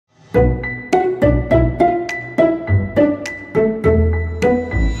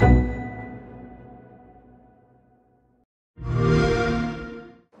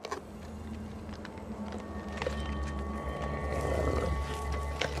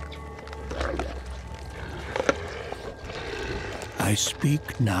I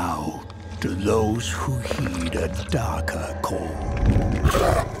speak now to those who heed a darker call.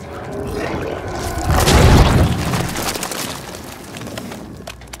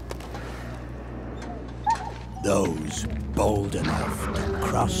 Those bold enough to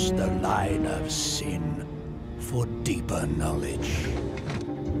cross the line of sin for deeper knowledge,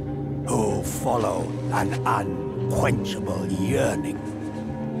 who follow an unquenchable yearning,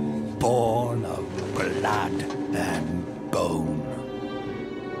 born of blood and bone.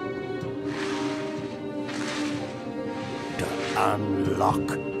 To unlock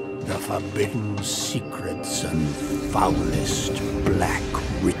the forbidden secrets and foulest black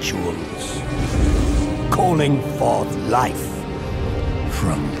rituals, calling forth life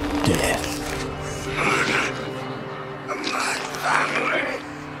from death. My family,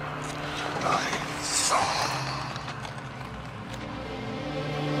 my soul.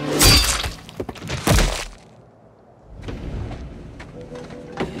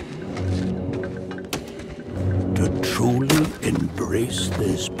 To truly embrace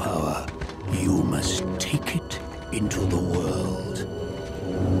this power, you must take it into the world.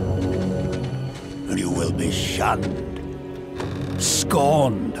 You will be shunned,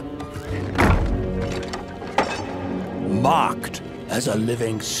 scorned, marked as a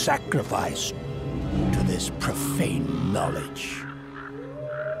living sacrifice to this profane knowledge.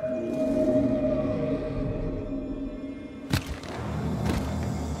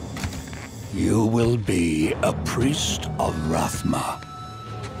 You will be a priest of Rathma,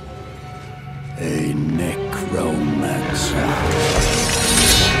 a necromancer.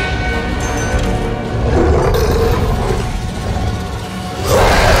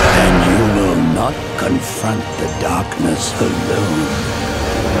 Not confront the darkness alone.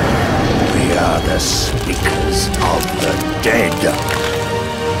 We are the speakers of the dead,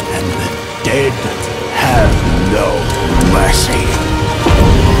 and the dead have no mercy.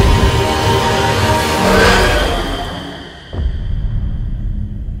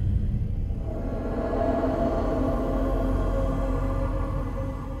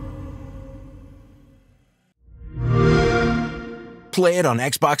 Play it on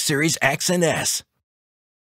Xbox Series X and S.